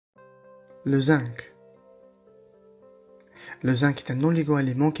Le zinc. Le zinc est un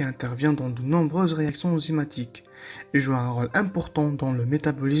oligo-élément qui intervient dans de nombreuses réactions enzymatiques et joue un rôle important dans le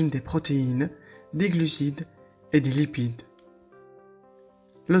métabolisme des protéines, des glucides et des lipides.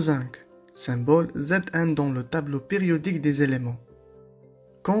 Le zinc, symbole Zn dans le tableau périodique des éléments,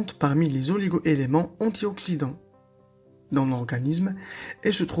 compte parmi les oligo-éléments antioxydants dans l'organisme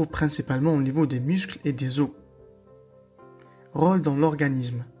et se trouve principalement au niveau des muscles et des os. Rôle dans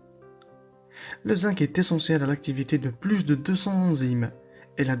l'organisme. Le zinc est essentiel à l'activité de plus de 200 enzymes.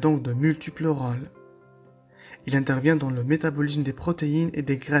 Il a donc de multiples rôles. Il intervient dans le métabolisme des protéines et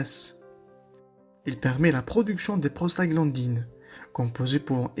des graisses. Il permet la production des prostaglandines, composés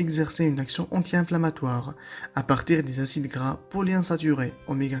pouvant exercer une action anti-inflammatoire à partir des acides gras polyinsaturés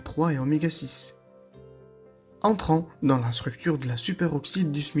oméga 3 et oméga 6. Entrant dans la structure de la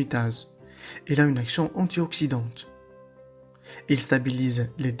superoxyde dismutase, il a une action antioxydante. Il stabilise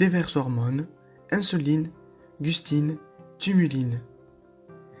les diverses hormones, insuline, gustine, tumuline.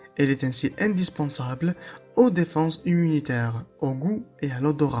 Il est ainsi indispensable aux défenses immunitaires, au goût et à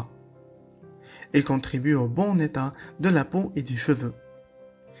l'odorat. Il contribue au bon état de la peau et des cheveux.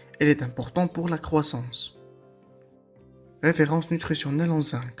 Il est important pour la croissance. Référence nutritionnelle en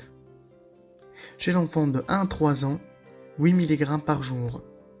zinc. Chez l'enfant de 1 à 3 ans, 8 mg par jour.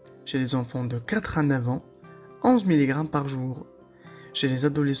 Chez les enfants de 4 à 9 ans, 11 mg par jour. Chez les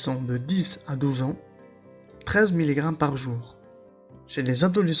adolescents de 10 à 12 ans, 13 mg par jour. Chez les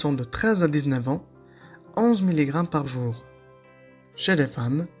adolescents de 13 à 19 ans, 11 mg par jour. Chez les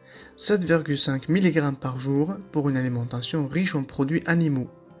femmes, 7,5 mg par jour pour une alimentation riche en produits animaux,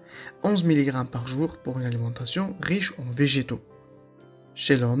 11 mg par jour pour une alimentation riche en végétaux.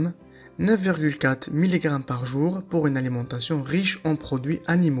 Chez l'homme, 9,4 mg par jour pour une alimentation riche en produits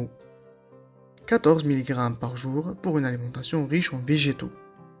animaux, 14 mg par jour pour une alimentation riche en végétaux.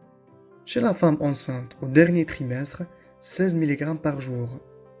 Chez la femme enceinte au dernier trimestre, 16 mg par jour.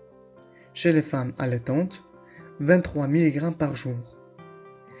 Chez les femmes allaitantes, 23 mg par jour.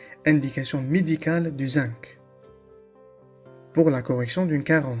 Indication médicale du zinc. Pour la correction d'une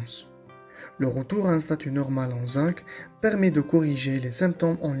carence. Le retour à un statut normal en zinc permet de corriger les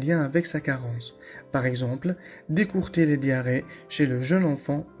symptômes en lien avec sa carence, par exemple d'écourter les diarrhées chez le jeune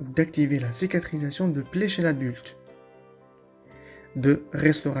enfant ou d'activer la cicatrisation de plaies chez l'adulte. 2.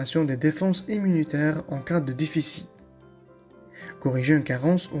 Restauration des défenses immunitaires en cas de déficit. Corriger une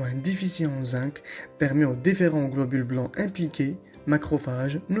carence ou un déficit en zinc permet aux différents globules blancs impliqués,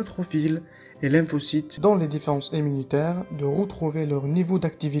 macrophages, neutrophiles et lymphocytes dans les défenses immunitaires de retrouver leur niveau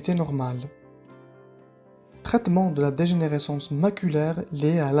d'activité normal. Traitement de la dégénérescence maculaire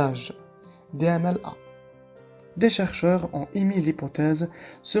liée à l'âge, DMLA. Des chercheurs ont émis l'hypothèse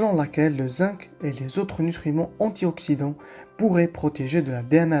selon laquelle le zinc et les autres nutriments antioxydants pourraient protéger de la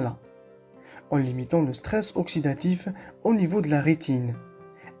DMLA, en limitant le stress oxydatif au niveau de la rétine.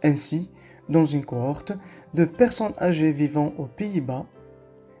 Ainsi, dans une cohorte de personnes âgées vivant aux Pays-Bas,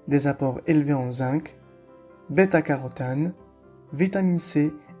 des apports élevés en zinc, bêta-carotène, vitamine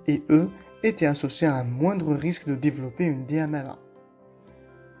C et E étaient associés à un moindre risque de développer une DMLA.